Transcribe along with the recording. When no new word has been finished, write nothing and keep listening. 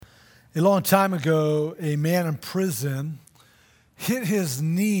A long time ago, a man in prison hit his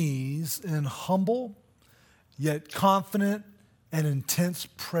knees in humble, yet confident and intense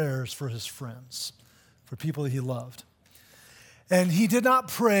prayers for his friends, for people that he loved. And he did not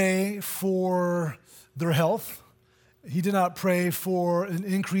pray for their health. He did not pray for an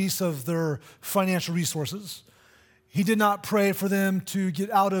increase of their financial resources. He did not pray for them to get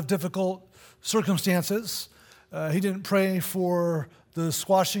out of difficult circumstances. He didn't pray for the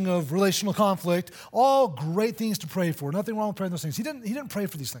squashing of relational conflict. All great things to pray for. Nothing wrong with praying those things. He didn't pray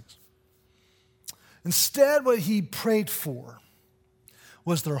for these things. Instead, what he prayed for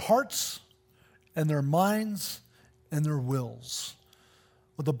was their hearts and their minds and their wills.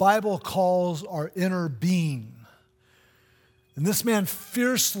 What the Bible calls our inner being. And this man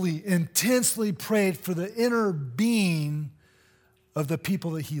fiercely, intensely prayed for the inner being of the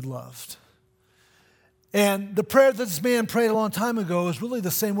people that he loved. And the prayer that this man prayed a long time ago is really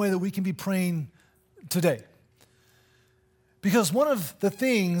the same way that we can be praying today. Because one of the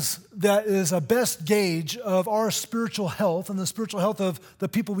things that is a best gauge of our spiritual health and the spiritual health of the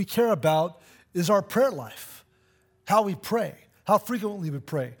people we care about is our prayer life. How we pray, how frequently we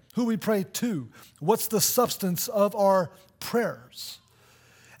pray, who we pray to, what's the substance of our prayers.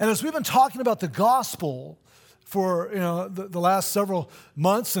 And as we've been talking about the gospel for the last several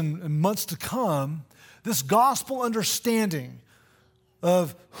months and months to come, this gospel understanding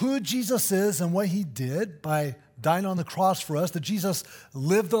of who Jesus is and what he did by dying on the cross for us, that Jesus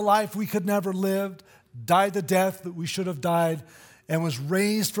lived the life we could never live, died the death that we should have died, and was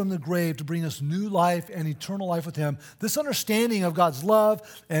raised from the grave to bring us new life and eternal life with him. This understanding of God's love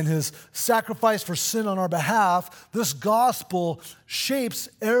and his sacrifice for sin on our behalf, this gospel shapes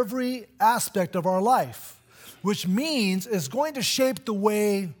every aspect of our life, which means it's going to shape the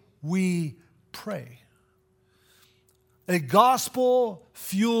way we pray. A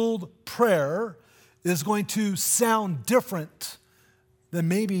gospel-fueled prayer is going to sound different than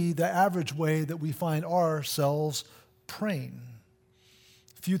maybe the average way that we find ourselves praying.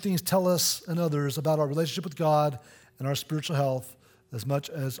 Few things tell us and others about our relationship with God and our spiritual health as much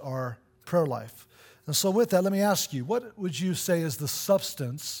as our prayer life. And so with that, let me ask you, what would you say is the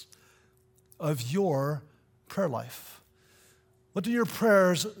substance of your prayer life? What do your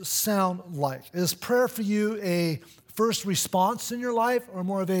prayers sound like? Is prayer for you a first response in your life or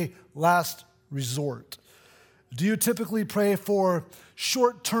more of a last resort? Do you typically pray for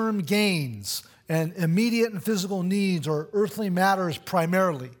short-term gains and immediate and physical needs or earthly matters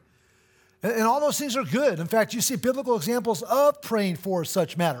primarily? And all those things are good. In fact, you see biblical examples of praying for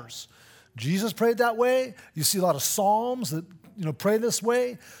such matters. Jesus prayed that way. You see a lot of Psalms that pray this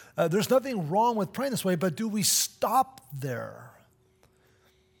way. There's nothing wrong with praying this way, but do we stop there?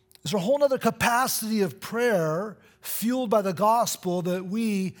 Is there a whole other capacity of prayer fueled by the gospel that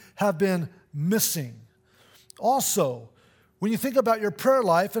we have been missing? Also, when you think about your prayer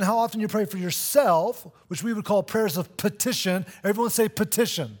life and how often you pray for yourself, which we would call prayers of petition, everyone say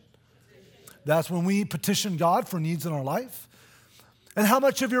petition. That's when we petition God for needs in our life. And how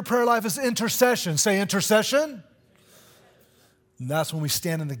much of your prayer life is intercession? Say intercession. And that's when we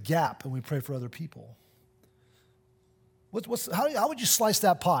stand in the gap and we pray for other people. How would you slice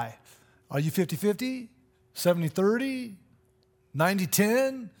that pie? Are you 50-50, 70-30,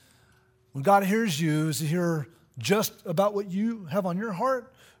 90-10? When God hears you, is he hear just about what you have on your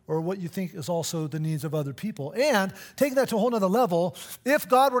heart or what you think is also the needs of other people? And taking that to a whole nother level, if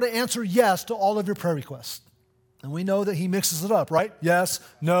God were to answer yes to all of your prayer requests, and we know that he mixes it up, right? Yes,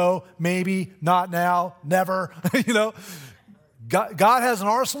 no, maybe, not now, never, God has an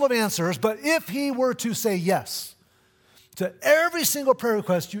arsenal of answers, but if he were to say yes to every single prayer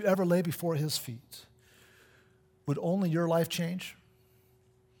request you ever lay before his feet, would only your life change?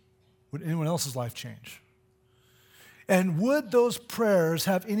 Would anyone else's life change? And would those prayers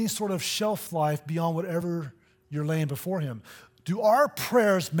have any sort of shelf life beyond whatever you're laying before him? Do our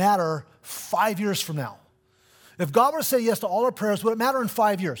prayers matter 5 years from now? If God were to say yes to all our prayers, would it matter in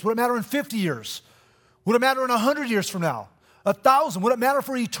 5 years? Would it matter in 50 years? Would it matter in 100 years from now? 1,000? Would it matter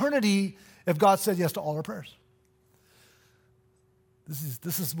for eternity if God said yes to all our prayers?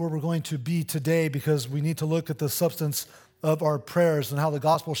 This is where we're going to be today, because we need to look at the substance of our prayers and how the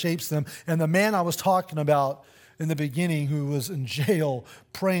gospel shapes them. And the man I was talking about in the beginning who was in jail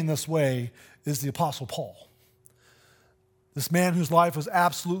praying this way is the Apostle Paul. This man whose life was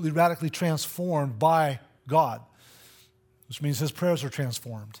absolutely radically transformed by God, which means his prayers are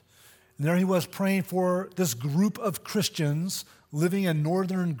transformed. And there he was praying for this group of Christians living in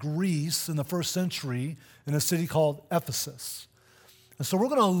northern Greece in the first century in a city called Ephesus. And so we're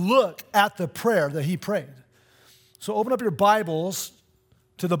going to look at the prayer that he prayed. So open up your Bibles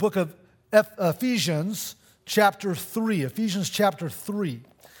to the book of Ephesians chapter 3. Ephesians chapter 3.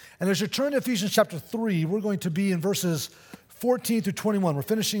 And as you turn to Ephesians chapter 3, we're going to be in verses 14 through 21. We're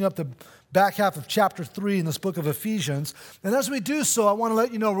finishing up the back half of chapter 3 in this book of Ephesians. And as we do so, I want to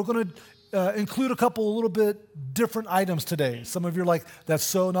let you know we're going to include a little bit different items today. Some of you are like, that's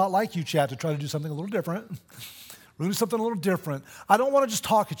so not like you, Chad, to try to do something a little different. We're going to do something a little different. I don't want to just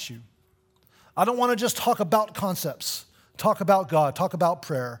talk at you. I don't want to just talk about concepts, talk about God, talk about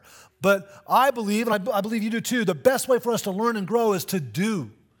prayer. But I believe, and I believe you do too, the best way for us to learn and grow is to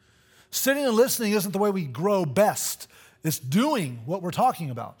do. Sitting and listening isn't the way we grow best. It's doing what we're talking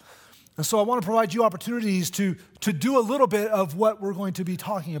about. And so I want to provide you opportunities to do a little bit of what we're going to be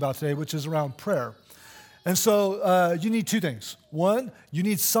talking about today, which is around prayer. And so you need two things. One, you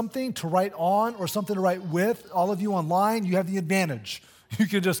need something to write on or something to write with. All of you online, you have the advantage. You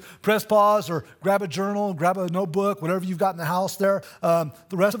can just press pause or grab a journal, grab a notebook, whatever you've got in the house there. The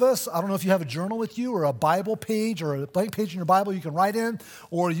rest of us, I don't know if you have a journal with you or a Bible page or a blank page in your Bible you can write in,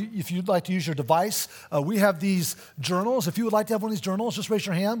 or if you'd like to use your device, we have these journals. If you would like to have one of these journals, just raise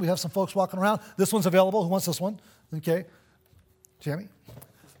your hand. We have some folks walking around. This one's available. Who wants this one? Okay. Jamie? There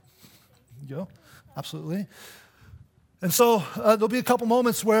you go. Absolutely. And so there'll be a couple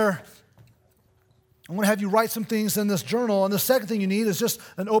moments where I'm going to have you write some things in this journal. And the second thing you need is just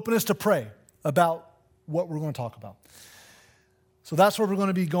an openness to pray about what we're going to talk about. So that's where we're going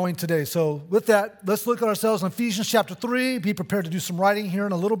to be going today. So with that, let's look at ourselves in Ephesians chapter 3. Be prepared to do some writing here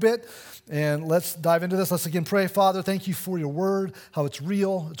in a little bit. And let's dive into this. Let's again pray. Father, thank you for your word, how it's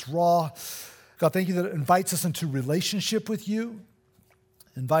real, it's raw. God, thank you that it invites us into relationship with you,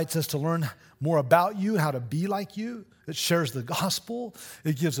 invites us to learn more about you, how to be like you. It shares the gospel.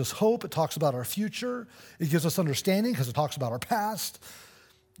 It gives us hope. It talks about our future. It gives us understanding because it talks about our past.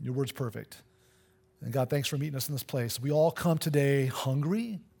 Your word's perfect. And God, thanks for meeting us in this place. We all come today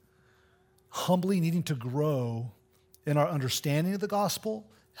hungry, humbly needing to grow in our understanding of the gospel,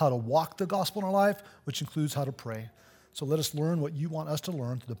 how to walk the gospel in our life, which includes how to pray. So let us learn what you want us to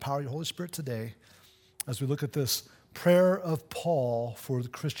learn through the power of your Holy Spirit today as we look at this prayer of Paul for the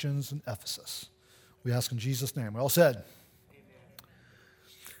Christians in Ephesus. We ask in Jesus' name. We all said. Amen.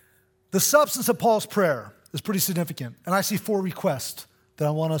 The substance of Paul's prayer is pretty significant. And I see 4 requests that I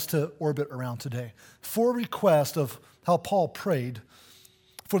want us to orbit around today. 4 requests of how Paul prayed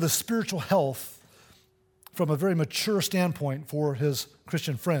for the spiritual health from a very mature standpoint for his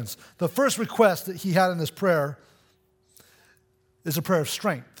Christian friends. The first request that he had in this prayer is a prayer of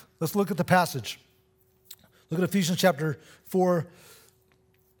strength. Let's look at the passage. Look at Ephesians chapter 3,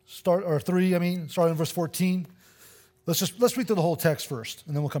 starting in verse 14. Let's read through the whole text first,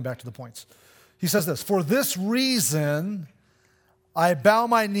 and then we'll come back to the points. He says this, "For this reason I bow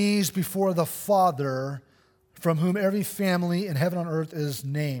my knees before the Father, from whom every family in heaven and on earth is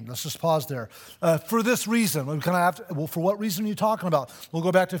named." Let's just pause there. For this reason, we kind of have to, well, for what reason are you talking about? We'll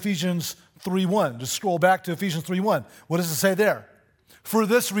go back to Ephesians 3:1. Just scroll back to Ephesians 3:1. What does it say there? For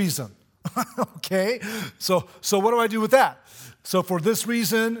this reason. Okay, so what do I do with that? So for this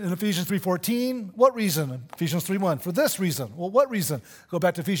reason in Ephesians 3:14, what reason? Ephesians 3:1, for this reason. Well, what reason? Go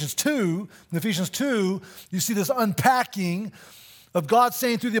back to Ephesians 2. In Ephesians 2, you see this unpacking of God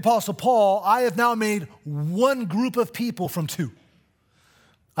saying through the Apostle Paul, I have now made one group of people from two.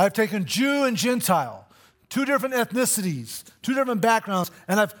 I have taken Jew and Gentile, 2 different ethnicities, 2 different backgrounds,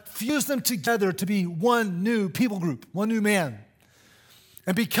 and I've fused them together to be one new people group, one new man.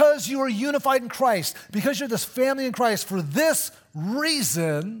 And because you are unified in Christ, because you're this family in Christ, for this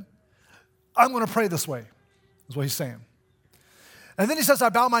reason, I'm going to pray this way, is what he's saying. And then he says, I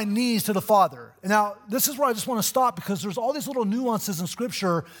bow my knees to the Father. And now, this is where I just want to stop because there's all these little nuances in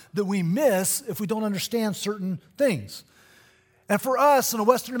Scripture that we miss if we don't understand certain things. And for us, in a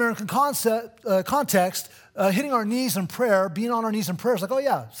Western American context, hitting our knees in prayer, being on our knees in prayer is like, oh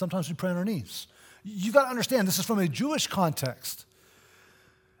yeah, sometimes we pray on our knees. You've got to understand, this is from a Jewish context.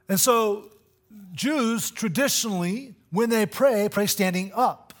 And so Jews traditionally, when they pray standing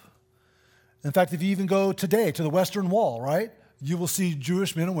up. In fact, if you even go today to the Western Wall, right, you will see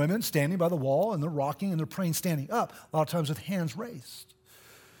Jewish men and women standing by the wall and they're rocking and they're praying standing up, a lot of times with hands raised.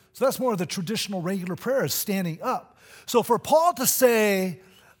 So that's more of the traditional regular prayer is standing up. So for Paul to say,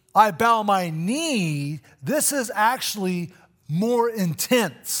 I bow my knee, this is actually more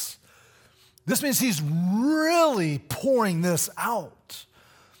intense. This means he's really pouring this out.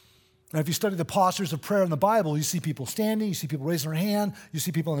 Now, if you study the postures of prayer in the Bible, you see people standing, you see people raising their hand, you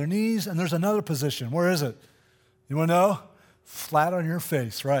see people on their knees, and there's another position. Where is it? You want to know? Flat on your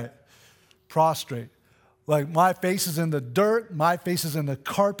face, right? Prostrate. Like my face is in the dirt, my face is in the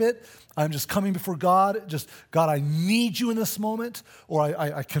carpet. I'm just coming before God. Just, God, I need you in this moment, or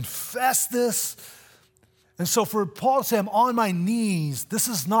I confess this. And so for Paul to say, I'm on my knees, this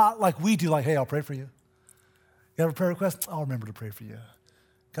is not like we do, like, hey, I'll pray for you. You have a prayer request? I'll remember to pray for you.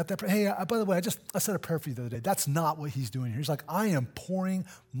 Got that? Hey, by the way, I said a prayer for you the other day. That's not what he's doing here. He's like, I am pouring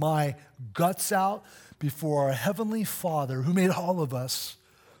my guts out before our Heavenly Father who made all of us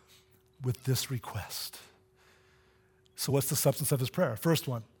with this request. So what's the substance of his prayer? First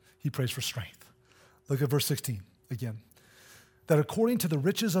one, he prays for strength. Look at verse 16 again. That according to the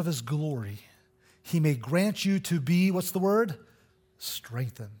riches of his glory, he may grant you to be, what's the word?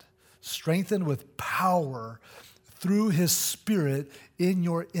 Strengthened. Strengthened with power through his Spirit in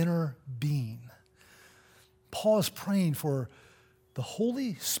your inner being. Paul is praying for the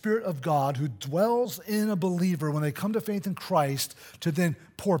Holy Spirit of God who dwells in a believer when they come to faith in Christ to then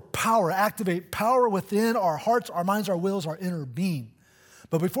pour power, activate power within our hearts, our minds, our wills, our inner being.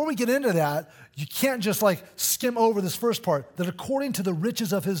 But before we get into that, you can't just like skim over this first part, that according to the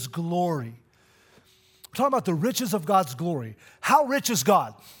riches of his glory. We're talking about the riches of God's glory. How rich is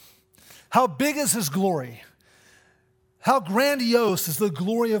God? How big is his glory? How grandiose is the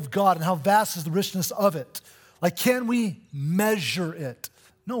glory of God and how vast is the richness of it? Like, can we measure it?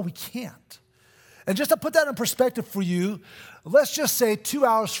 No, we can't. And just to put that in perspective for you, let's just say 2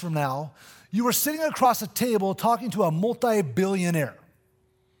 hours from now, you were sitting across a table talking to a multi-billionaire.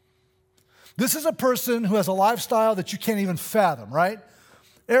 This is a person who has a lifestyle that you can't even fathom, right?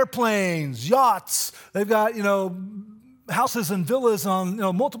 Airplanes, yachts, they've got, houses and villas on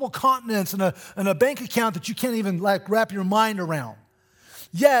multiple continents and a bank account that you can't even like wrap your mind around.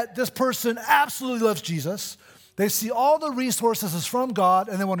 Yet this person absolutely loves Jesus. They see all the resources as from God,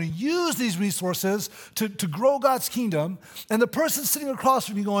 and they want to use these resources to grow God's kingdom. And the person sitting across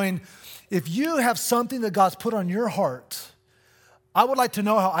from you going, if you have something that God's put on your heart, I would like to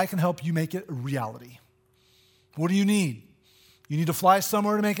know how I can help you make it a reality. What do you need? You need to fly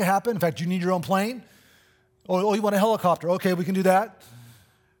somewhere to make it happen? In fact, you need your own plane? Oh, you want a helicopter? Okay, we can do that.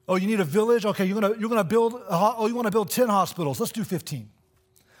 Oh, you need a village? Okay, you're gonna build. You want to build 10 hospitals? Let's do 15.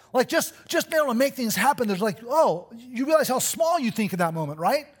 Like just being able to make things happen. There's like, oh, you realize how small you think in that moment,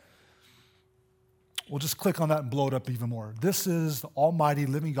 right? We'll just click on that and blow it up even more. This is the almighty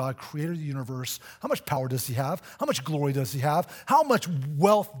living God, creator of the universe. How much power does he have? How much glory does he have? How much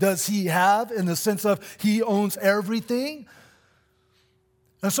wealth does he have in the sense of he owns everything?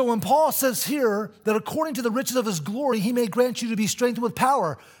 And so when Paul says here that according to the riches of his glory, he may grant you to be strengthened with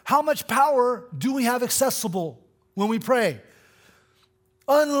power. How much power do we have accessible when we pray?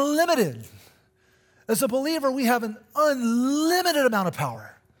 Unlimited. As a believer, we have an unlimited amount of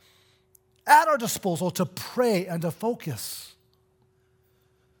power at our disposal to pray and to focus.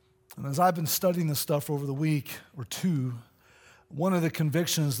 And as I've been studying this stuff over the week or two, one of the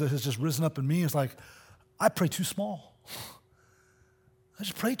convictions that has just risen up in me is like, I pray too small. I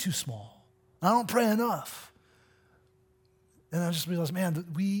just pray too small. I don't pray enough. And I just realized, man,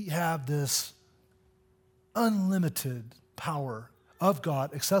 that we have this unlimited power of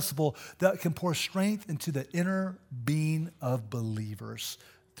God accessible that can pour strength into the inner being of believers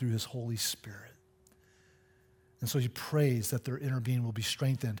through his Holy Spirit. And so he prays that their inner being will be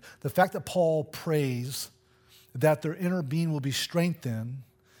strengthened. The fact that Paul prays that their inner being will be strengthened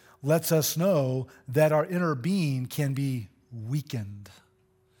lets us know that our inner being can be weakened.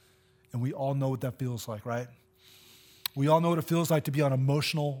 And we all know what that feels like, right? We all know what it feels like to be on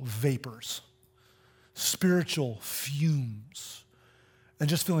emotional vapors, spiritual fumes, and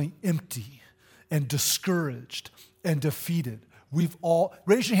just feeling empty and discouraged and defeated. We've all,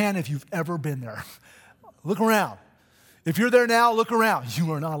 raise your hand if you've ever been there. Look around. If you're there now, look around.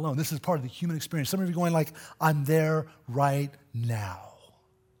 You are not alone. This is part of the human experience. Some of you are going like, I'm there right now.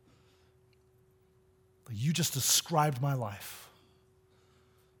 But you just described my life.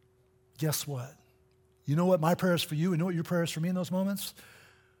 Guess what? You know what my prayer is for you? You know what your prayer is for me in those moments?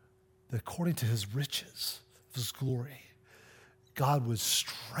 That according to his riches, his glory, God would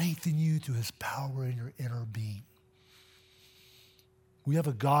strengthen you through his power in your inner being. We have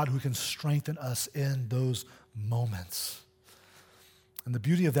a God who can strengthen us in those moments. And the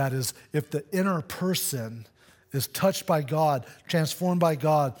beauty of that is if the inner person is touched by God, transformed by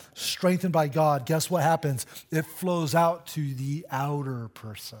God, strengthened by God, guess what happens? It flows out to the outer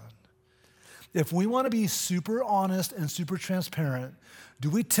person. If we want to be super honest and super transparent, do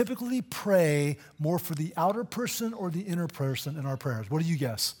we typically pray more for the outer person or the inner person in our prayers? What do you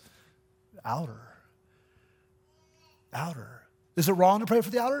guess? Outer. Outer. Is it wrong to pray for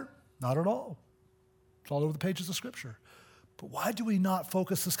the outer? Not at all. It's all over the pages of Scripture. But why do we not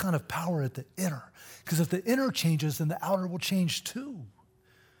focus this kind of power at the inner? Because if the inner changes, then the outer will change too.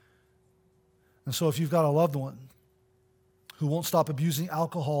 And so if you've got a loved one who won't stop abusing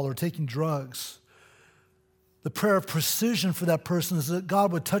alcohol or taking drugs, the prayer of precision for that person is that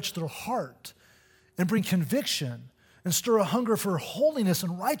God would touch their heart and bring conviction and stir a hunger for holiness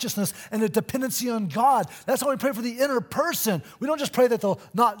and righteousness and a dependency on God. That's how we pray for the inner person. We don't just pray that they'll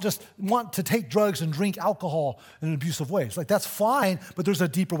not just want to take drugs and drink alcohol in abusive ways. Like, that's fine, but there's a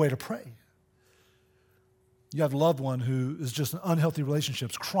deeper way to pray. You have a loved one who is just in unhealthy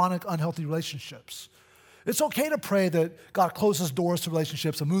relationships, chronic unhealthy relationships. It's okay to pray that God closes doors to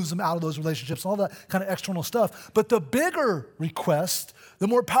relationships and moves them out of those relationships, all that kind of external stuff. But the bigger request, the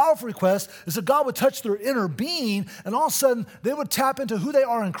more powerful request, is that God would touch their inner being, and all of a sudden they would tap into who they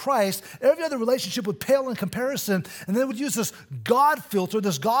are in Christ. Every other relationship would pale in comparison, and they would use this God filter,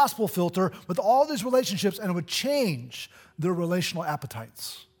 this gospel filter with all these relationships, and it would change their relational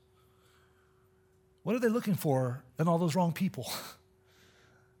appetites. What are they looking for in all those wrong people?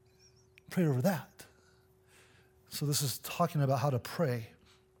 Pray over that. So this is talking about how to pray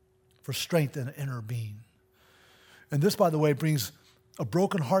for strength in an inner being. And this, by the way, brings a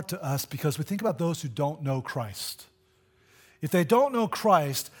broken heart to us because we think about those who don't know Christ. If they don't know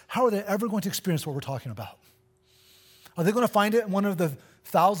Christ, how are they ever going to experience what we're talking about? Are they going to find it in one of the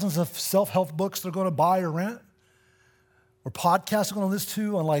thousands of self-help books they're going to buy or rent? Or podcasts they're going to listen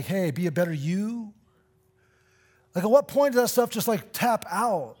to on like, hey, be a better you? Like, at what point does that stuff just like tap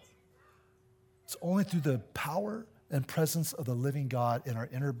out? It's only through the power and presence of the living God in our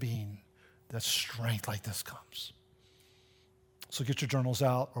inner being that strength like this comes. So get your journals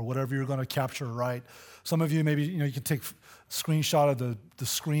out or whatever you're going to capture or write. Some of you, maybe, you can take a screenshot of the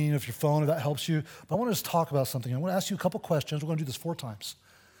screen of your phone if that helps you. But I want to just talk about something. I want to ask you a couple questions. We're going to do this 4 times.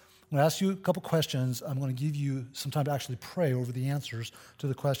 I'm going to ask you a couple questions. I'm going to give you some time to actually pray over the answers to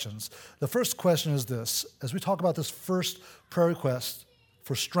the questions. The first question is this. As we talk about this first prayer request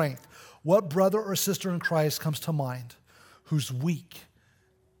for strength, what brother or sister in Christ comes to mind who's weak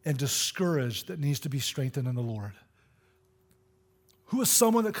and discouraged that needs to be strengthened in the Lord? Who is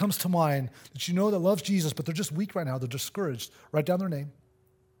someone that comes to mind that you know that loves Jesus, but they're just weak right now, they're discouraged? Write down their name.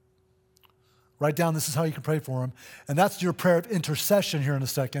 Write down, this is how you can pray for them. And that's your prayer of intercession here in a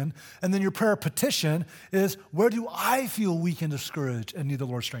second. And then your prayer of petition is, where do I feel weak and discouraged and need the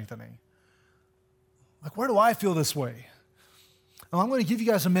Lord strengthening? Like, where do I feel this way? Now, I'm going to give you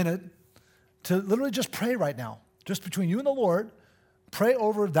guys a minute to literally just pray right now, just between you and the Lord. Pray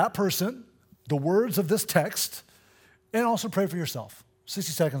over that person, the words of this text, and also pray for yourself.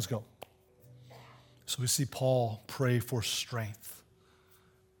 60 seconds, go. So we see Paul pray for strength.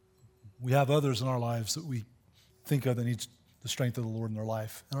 We have others in our lives that we think of that need the strength of the Lord in their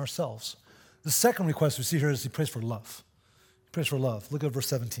life, and ourselves. The second request we see here is he prays for love. He prays for love. Look at verse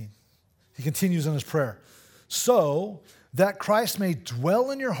 17. He continues in his prayer. So that Christ may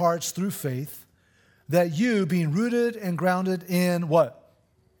dwell in your hearts through faith, that you, being rooted and grounded in what?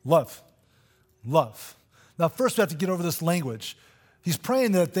 Love. Love. Now, first we have to get over this language. He's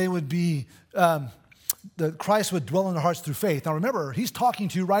praying that they would be, that Christ would dwell in their hearts through faith. Now, remember, he's talking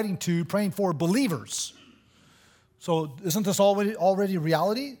to, writing to, praying for believers. So isn't this already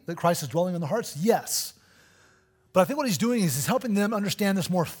reality, that Christ is dwelling in their hearts? Yes. But I think what he's doing is he's helping them understand this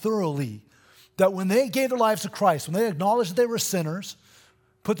more thoroughly. That when they gave their lives to Christ, when they acknowledged that they were sinners,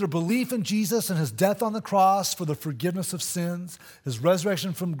 put their belief in Jesus and his death on the cross for the forgiveness of sins, his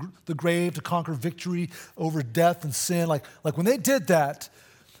resurrection from the grave to conquer victory over death and sin, like when they did that,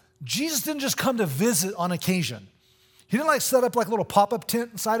 Jesus didn't just come to visit on occasion. He didn't like set up like a little pop-up tent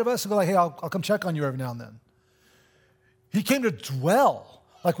inside of us and go like, hey, I'll come check on you every now and then. He came to dwell.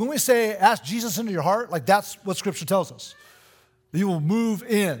 Like when we say, ask Jesus into your heart, like that's what Scripture tells us. He will move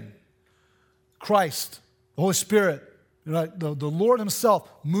in. Christ, the Holy Spirit, the Lord himself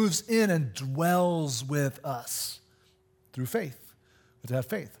moves in and dwells with us through faith. We have to have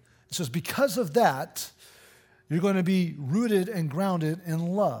faith. It says because of that, you're going to be rooted and grounded in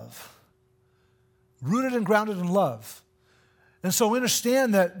love. Rooted and grounded in love. And so we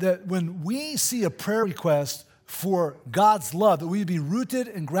understand that when we see a prayer request for God's love, that we be rooted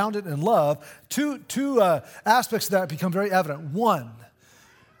and grounded in love, two aspects of that become very evident. One,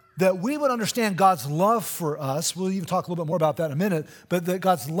 that we would understand God's love for us. We'll even talk a little bit more about that in a minute, but that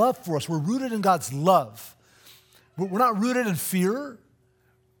God's love for us, we're rooted in God's love. We're not rooted in fear.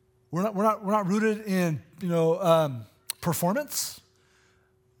 We're not rooted in performance.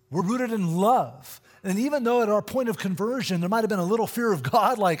 We're rooted in love. And even though at our point of conversion, there might have been a little fear of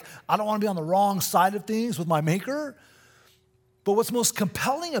God, like I don't want to be on the wrong side of things with my Maker. But what's most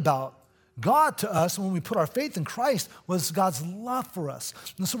compelling about God to us when we put our faith in Christ was God's love for us.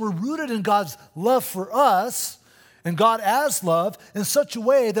 And so we're rooted in God's love for us and God as love in such a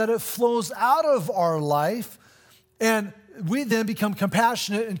way that it flows out of our life, and we then become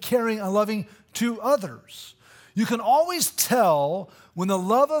compassionate and caring and loving to others. You can always tell when the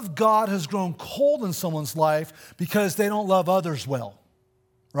love of God has grown cold in someone's life because they don't love others well,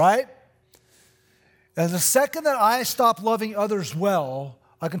 right? And the second that I stop loving others well,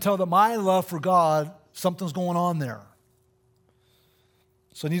 I can tell that my love for God, something's going on there.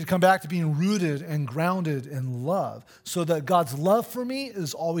 So I need to come back to being rooted and grounded in love so that God's love for me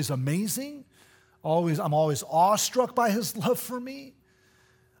is always amazing. I'm always awestruck by his love for me.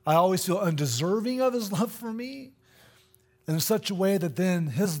 I always feel undeserving of his love for me in such a way that then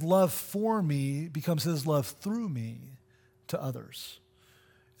his love for me becomes his love through me to others.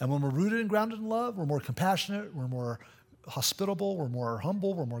 And when we're rooted and grounded in love, we're more compassionate, we're more hospitable, we're more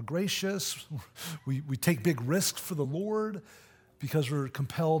humble, we're more gracious. We take big risks for the Lord because we're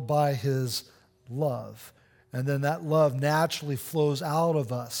compelled by his love. And then that love naturally flows out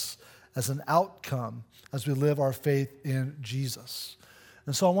of us as an outcome as we live our faith in Jesus.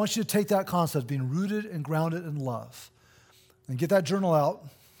 And so I want you to take that concept, being rooted and grounded in love, and get that journal out,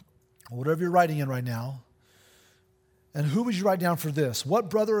 or whatever you're writing in right now. And who would you write down for this? What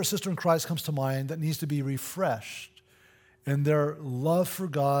brother or sister in Christ comes to mind that needs to be refreshed in their love for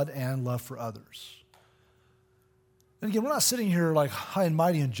God and love for others? And again, we're not sitting here like high and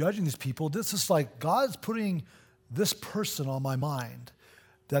mighty and judging these people. This is like God's putting this person on my mind,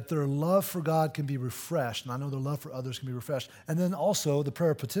 that their love for God can be refreshed, and I know their love for others can be refreshed. And then also the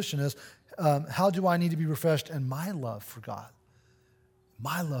prayer of petition is, how do I need to be refreshed in my love for God,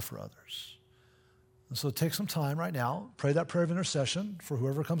 my love for others? And so take some time right now, pray that prayer of intercession for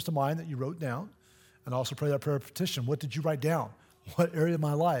whoever comes to mind that you wrote down, and also pray that prayer of petition. What did you write down? What area of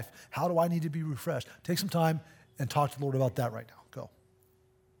my life? How do I need to be refreshed? Take some time and talk to the Lord about that right now. Go.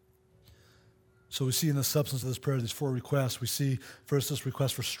 So we see in the substance of this prayer, these 4 requests. We see first this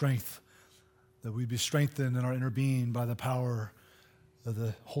request for strength, that we be strengthened in our inner being by the power of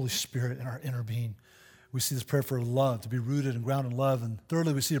the Holy Spirit in our inner being. We see this prayer for love, to be rooted and grounded in love. And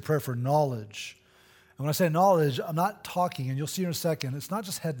thirdly, we see a prayer for knowledge. And when I say knowledge, I'm not talking, and you'll see in a second, it's not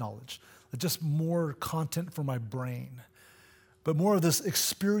just head knowledge, it's just more content for my brain, but more of this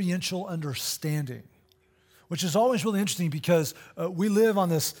experiential understanding, which is always really interesting because we live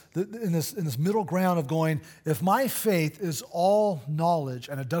on in this middle ground of going, if my faith is all knowledge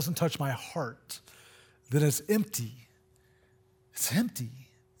and it doesn't touch my heart, then it's empty. It's empty.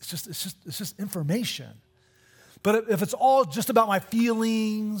 It's just information. But if it's all just about my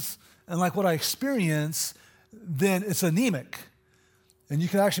feelings and like what I experience, then it's anemic. And you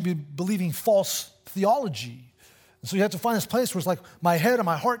can actually be believing false theology. And so you have to find this place where it's like my head and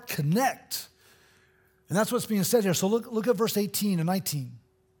my heart connect. And that's what's being said here. So look at verse 18 and 19.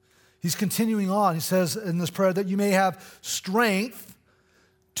 He's continuing on. He says in this prayer that you may have strength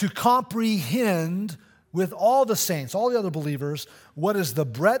to comprehend with all the saints, all the other believers, what is the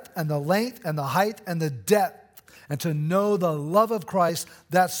breadth and the length and the height and the depth, and to know the love of Christ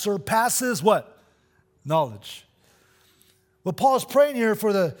that surpasses what? Knowledge. What Paul is praying here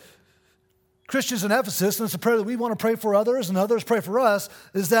for the Christians in Ephesus, and it's a prayer that we want to pray for others and others pray for us,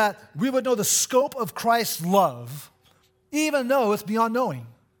 is that we would know the scope of Christ's love, even though it's beyond knowing.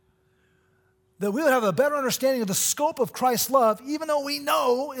 That we would have a better understanding of the scope of Christ's love, even though we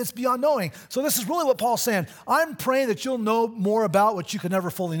know it's beyond knowing. So this is really what Paul's saying. I'm praying that you'll know more about what you could never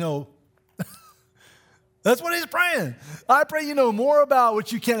fully know. That's what he's praying. I pray you know more about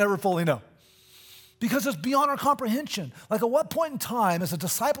what you can't ever fully know. Because it's beyond our comprehension. Like at what point in time as a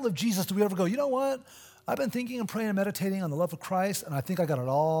disciple of Jesus do we ever go, you know what? I've been thinking and praying and meditating on the love of Christ, and I think I got it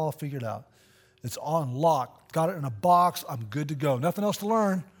all figured out. It's on lock. Got it in a box. I'm good to go. Nothing else to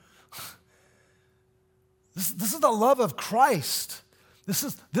learn. This is the love of Christ. This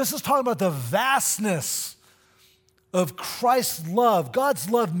is talking about the vastness of Christ's love, God's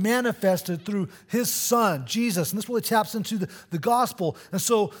love manifested through his son, Jesus. And this really taps into the gospel. And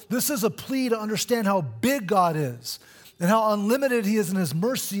so this is a plea to understand how big God is and how unlimited he is in his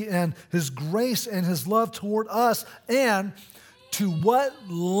mercy and his grace and his love toward us, and to what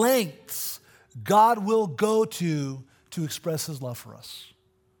lengths God will go to express his love for us.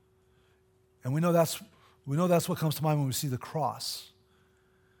 And we know that's what comes to mind when we see the cross.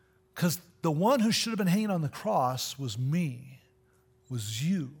 Because the one who should have been hanging on the cross was me, was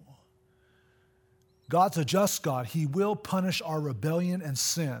you. God's a just God. He will punish our rebellion and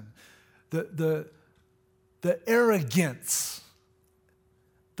sin. The arrogance,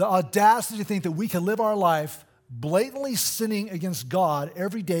 the audacity to think that we can live our life blatantly sinning against God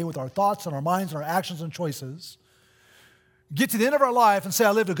every day with our thoughts and our minds and our actions and choices, get to the end of our life and say,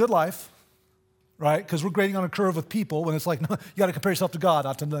 I lived a good life, right? Because we're grading on a curve with people when it's like, no, you got to compare yourself to God,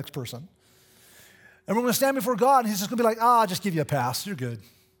 not to the next person. And we're going to stand before God, and he's just going to be like, I'll just give you a pass. You're good.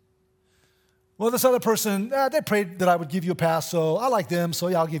 Well, this other person, they prayed that I would give you a pass, so I like them, so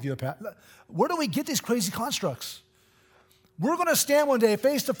yeah, I'll give you a pass. Where do we get these crazy constructs? We're going to stand one day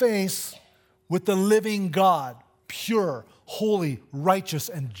face to face with the living God, pure, holy, righteous,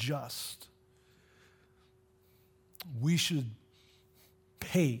 and just. We should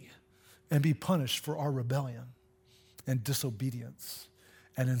pay and be punished for our rebellion and disobedience.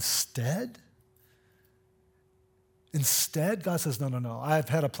 And instead, God says, no. I've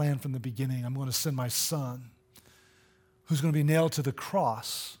had a plan from the beginning. I'm going to send my son who's going to be nailed to the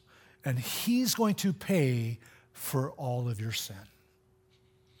cross, and he's going to pay for all of your sin.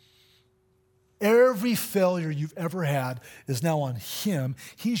 Every failure you've ever had is now on him.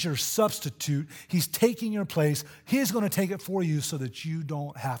 He's your substitute. He's taking your place. He's going to take it for you so that you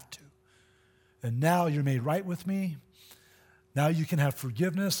don't have to. And now you're made right with me. Now you can have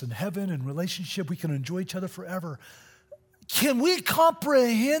forgiveness and heaven and relationship. We can enjoy each other forever. Can we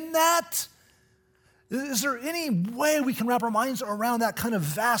comprehend that? Is there any way we can wrap our minds around that kind of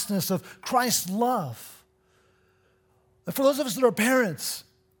vastness of Christ's love? And for those of us that are parents,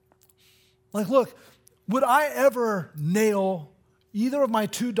 like, look, would I ever nail either of my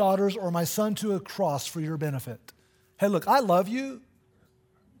two daughters or my son to a cross for your benefit? Hey, look, I love you.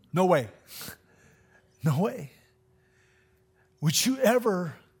 No way. No way. Would you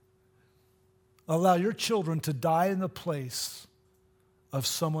ever allow your children to die in the place of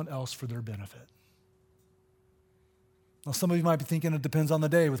someone else for their benefit? Now, some of you might be thinking it depends on the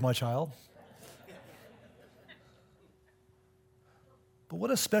day with my child. But what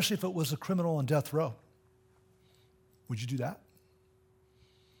especially if it was a criminal on death row? Would you do that?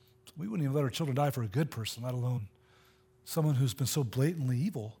 We wouldn't even let our children die for a good person, let alone someone who's been so blatantly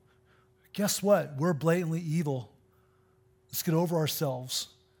evil. Guess what? We're blatantly evil. Let's get over ourselves.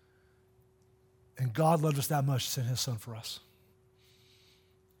 And God loved us that much to send his son for us.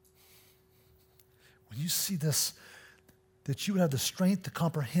 When you see this, that you would have the strength to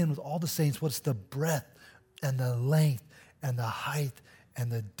comprehend with all the saints what's the breadth and the length and the height and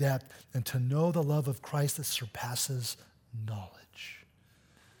the depth, and to know the love of Christ that surpasses knowledge.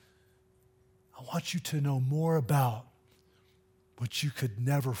 I want you to know more about what you could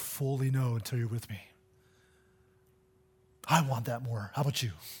never fully know until you're with me. I want that more. How about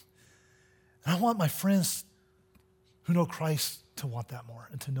you? And I want my friends who know Christ to want that more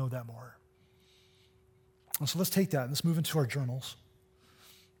and to know that more. And so let's take that and let's move into our journals.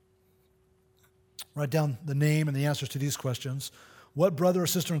 Write down the name and the answers to these questions. What brother or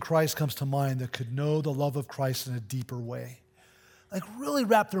sister in Christ comes to mind that could know the love of Christ in a deeper way? Like really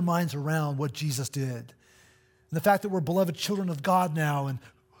wrap their minds around what Jesus did. And the fact that we're beloved children of God now, and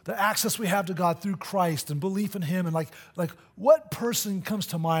the access we have to God through Christ and belief in him. And like what person comes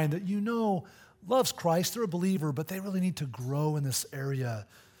to mind that you know loves Christ, they're a believer, but they really need to grow in this area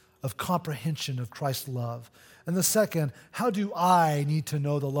of comprehension of Christ's love. And the second, how do I need to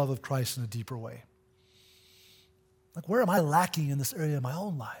know the love of Christ in a deeper way? Like, where am I lacking in this area of my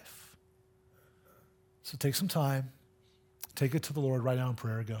own life? So take some time, take it to the Lord right now in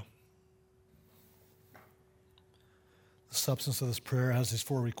prayer. Go. The substance of this prayer has these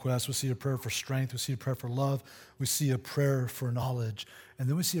 4 requests. We see a prayer for strength. We see a prayer for love. We see a prayer for knowledge. And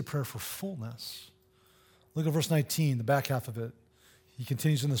then we see a prayer for fullness. Look at verse 19, the back half of it. He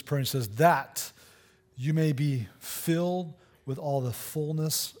continues in this prayer and says, that you may be filled with all the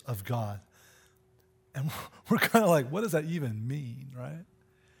fullness of God. And we're kind of like, what does that even mean, right?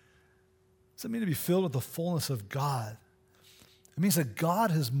 Does it mean to be filled with the fullness of God? It means that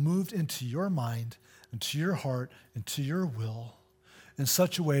God has moved into your mind, into your heart, into your will in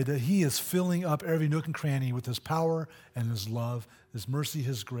such a way that he is filling up every nook and cranny with his power and his love, his mercy,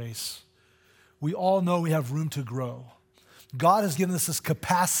 his grace. We all know we have room to grow. God has given us this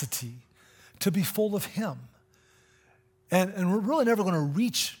capacity to be full of him. And we're really never going to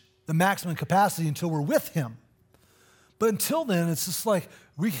reach the maximum capacity until we're with him. But until then, it's just like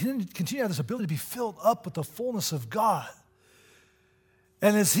we can continue to have this ability to be filled up with the fullness of God.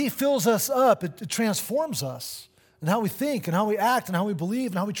 And as he fills us up, it transforms us and how we think and how we act and how we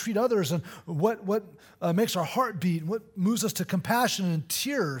believe and how we treat others and what makes our heart beat and what moves us to compassion and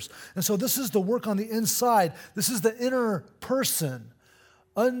tears. And so this is the work on the inside. This is the inner person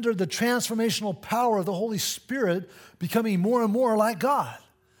under the transformational power of the Holy Spirit becoming more and more like God.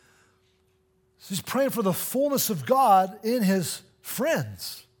 So he's praying for the fullness of God in his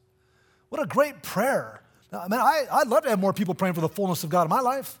friends. What a great prayer. I'd love to have more people praying for the fullness of God in my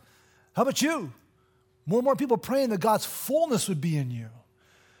life. How about you? More and more people praying that God's fullness would be in you.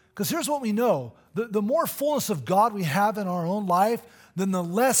 Because here's what we know. The more fullness of God we have in our own life, then the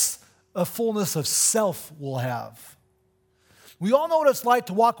less a fullness of self we'll have. We all know what it's like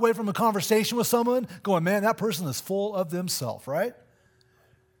to walk away from a conversation with someone going, man, that person is full of themselves, right?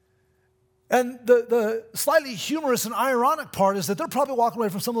 And the slightly humorous and ironic part is that they're probably walking away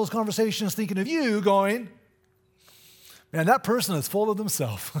from some of those conversations thinking of you going, man, that person is full of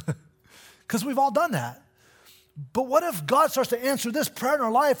themselves. Because we've all done that. But what if God starts to answer this prayer in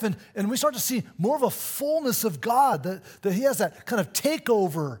our life and we start to see more of a fullness of God, that he has that kind of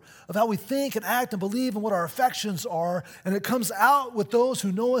takeover of how we think and act and believe and what our affections are, and it comes out with those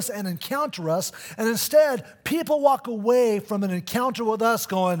who know us and encounter us, and instead people walk away from an encounter with us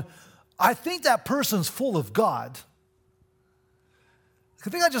going, I think that person's full of God. I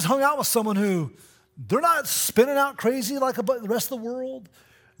think I just hung out with someone who, they're not spinning out crazy like the rest of the world.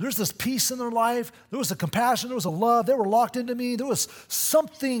 There's this peace in their life. There was a compassion. There was a love. They were locked into me. There was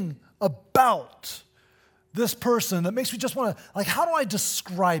something about this person that makes me just want to, like, how do I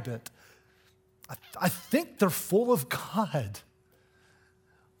describe it? I think they're full of God.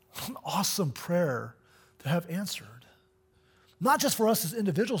 What an awesome prayer to have answered. Not just for us as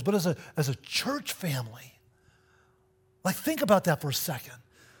individuals, but as a church family. Like, think about that for a second.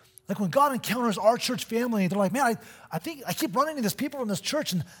 Like when God encounters our church family, they're like, man, I think I keep running into these people in this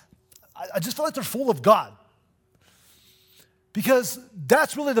church and I just feel like they're full of God. Because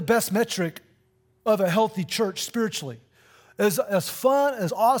that's really the best metric of a healthy church spiritually. As fun,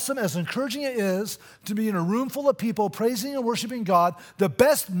 as awesome, as encouraging it is to be in a room full of people praising and worshiping God, the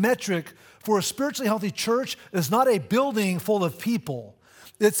best metric for a spiritually healthy church is not a building full of people.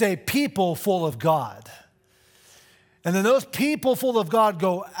 It's a people full of God. And then those people full of God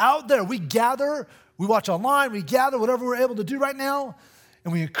go out there. We gather, we watch online, we gather whatever we're able to do right now,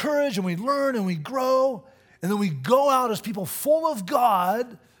 and we encourage and we learn and we grow, and then we go out as people full of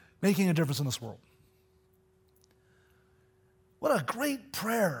God, making a difference in this world. What a great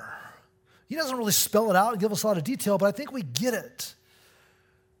prayer. He doesn't really spell it out and give us a lot of detail, but I think we get it.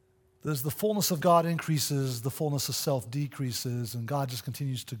 As the fullness of God increases, the fullness of self decreases, and God just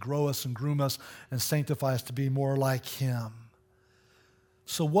continues to grow us and groom us and sanctify us to be more like him.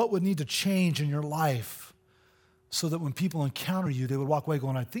 So what would need to change in your life so that when people encounter you, they would walk away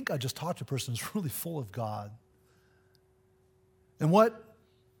going, I think I just talked to a person who's really full of God? And what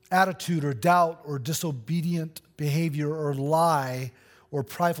attitude or doubt or disobedient behavior or lie or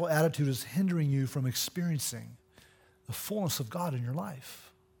prideful attitude is hindering you from experiencing the fullness of God in your life?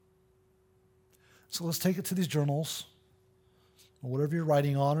 So let's take it to these journals, or whatever you're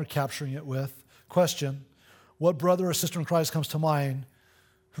writing on or capturing it with. Question, what brother or sister in Christ comes to mind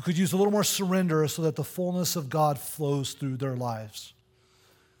who could use a little more surrender so that the fullness of God flows through their lives?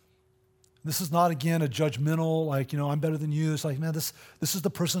 This is not, again, a judgmental, like, I'm better than you. It's like, man, this is the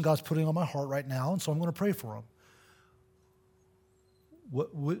person God's putting on my heart right now, and so I'm going to pray for him.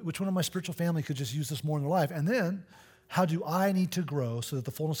 Which one of my spiritual family could just use this more in their life? And then, how do I need to grow so that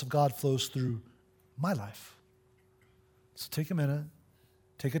the fullness of God flows through my life? So take a minute,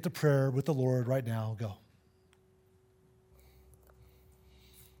 take it to prayer with the Lord right now, go.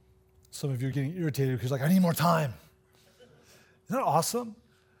 Some of you are getting irritated because I need more time. Isn't that awesome?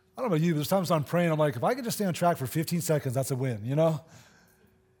 I don't know about you, but there's times I'm praying, I'm like, if I could just stay on track for 15 seconds, that's a win,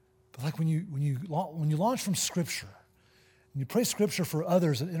 But like when you launch from Scripture, and you pray Scripture for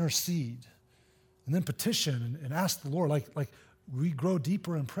others and intercede, and then petition and ask the Lord, like we grow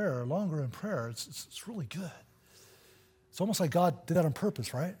deeper in prayer, longer in prayer. It's really good. It's almost like God did that on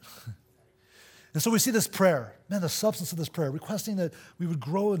purpose, right? And so we see this prayer, man, the substance of this prayer, requesting that we would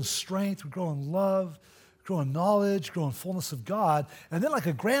grow in strength, we grow in love, grow in knowledge, grow in fullness of God. And then like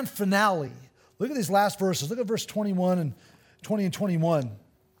a grand finale, look at these last verses. Look at verse 21 and 20 and 21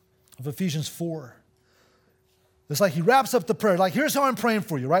 of Ephesians 4. It's like he wraps up the prayer. Like, here's how I'm praying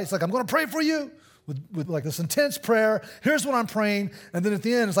for you, right? It's like, I'm going to pray for you. With like this intense prayer, here's what I'm praying, and then at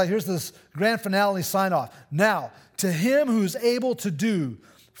the end, it's like, here's this grand finale sign off. Now, to him who's able to do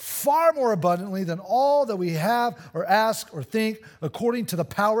far more abundantly than all that we have or ask or think, according to the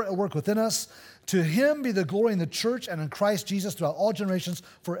power at work within us, to him be the glory in the church and in Christ Jesus throughout all generations,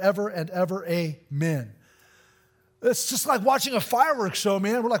 forever and ever, amen. It's just like watching a fireworks show,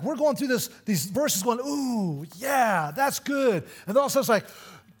 man. We're going through these verses going, ooh, yeah, that's good. And then all of a sudden it's like,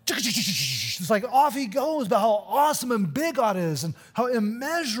 it's like off he goes about how awesome and big God is and how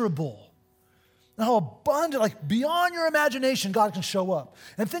immeasurable and how abundant, like beyond your imagination, God can show up.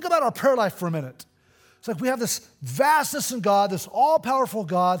 And think about our prayer life for a minute. It's like we have this vastness in God, this all-powerful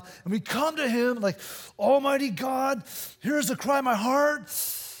God, and we come to him like, Almighty God, here's the cry of my heart.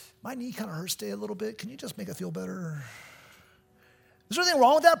 My knee kind of hurts today a little bit. Can you just make it feel better? Is there anything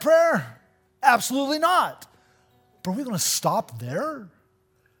wrong with that prayer? Absolutely not. But are we going to stop there?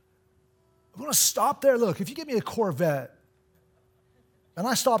 We're going to stop there. Look, if you give me a Corvette and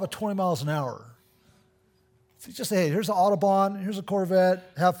I stop at 20 miles an hour, if you just say, hey, here's an Autobahn, here's a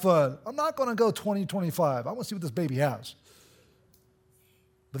Corvette, have fun. I'm not going to go 20, 25. I want to see what this baby has.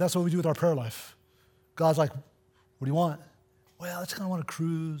 But that's what we do with our prayer life. God's like, what do you want? Well, I just kind of want to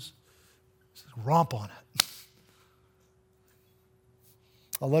cruise. Just romp on it.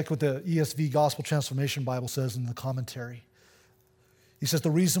 I like what the ESV Gospel Transformation Bible says in the commentary. He says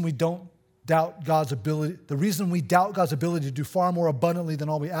the reason we doubt God's ability to do far more abundantly than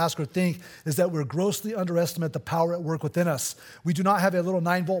all we ask or think is that we're grossly underestimate the power at work within us. We do not have a little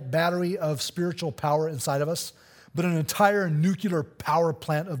 9-volt battery of spiritual power inside of us, but an entire nuclear power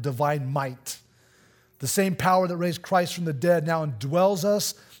plant of divine might. The same power that raised Christ from the dead now indwells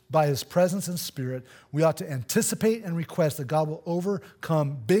us by his presence and spirit. We ought to anticipate and request that God will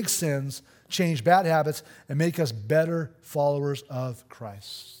overcome big sins, change bad habits, and make us better followers of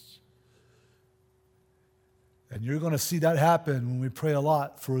Christ. And you're going to see that happen when we pray a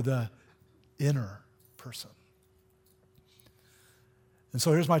lot for the inner person. And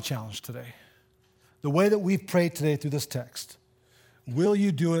so here's my challenge today. The way that we've prayed today through this text, will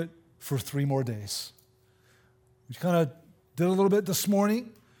you do it for 3 more days? We kind of did a little bit this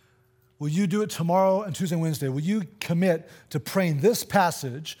morning. Will you do it tomorrow and Tuesday and Wednesday? Will you commit to praying this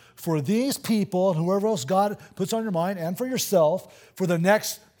passage for these people and whoever else God puts on your mind and for yourself for the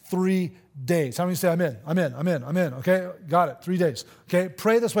next 3 days? How many say, I'm in? Okay, got it, 3 days. Okay,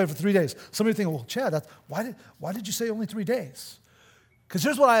 pray this way for 3 days. Somebody think, well, Chad, why did you say only 3 days? Because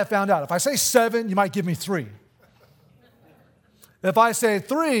here's what I have found out. If I say 7, you might give me 3. If I say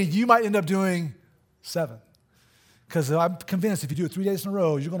 3, you might end up doing 7. Because I'm convinced if you do it 3 days in a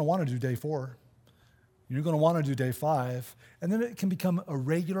row, you're going to want to do day 4. You're going to want to do day 5. And then it can become a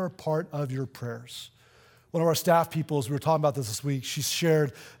regular part of your prayers. One of our staff people, as we were talking about this week, she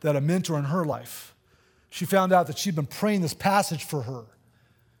shared that a mentor in her life, she found out that she'd been praying this passage for her.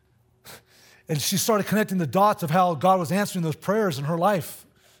 And she started connecting the dots of how God was answering those prayers in her life,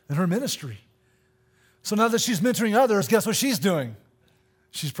 in her ministry. So now that she's mentoring others, guess what she's doing?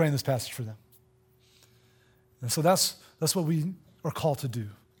 She's praying this passage for them. And so that's what we are called to do.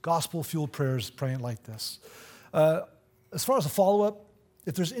 Gospel-fueled prayers, praying like this. As far as a follow-up,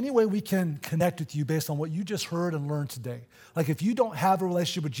 if there's any way we can connect with you based on what you just heard and learned today, like if you don't have a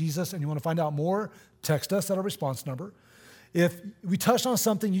relationship with Jesus and you want to find out more, text us at our response number. If we touched on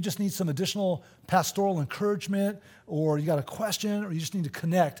something, you just need some additional pastoral encouragement, or you got a question, or you just need to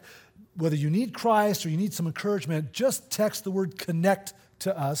connect, whether you need Christ or you need some encouragement, just text the word connect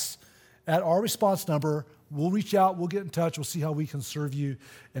to us at our response number. We'll reach out, we'll get in touch, we'll see how we can serve you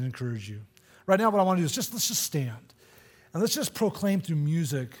and encourage you. Right now, what I want to do is let's just stand. And let's just proclaim through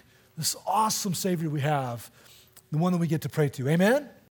music this awesome Savior we have, the one that we get to pray to. Amen?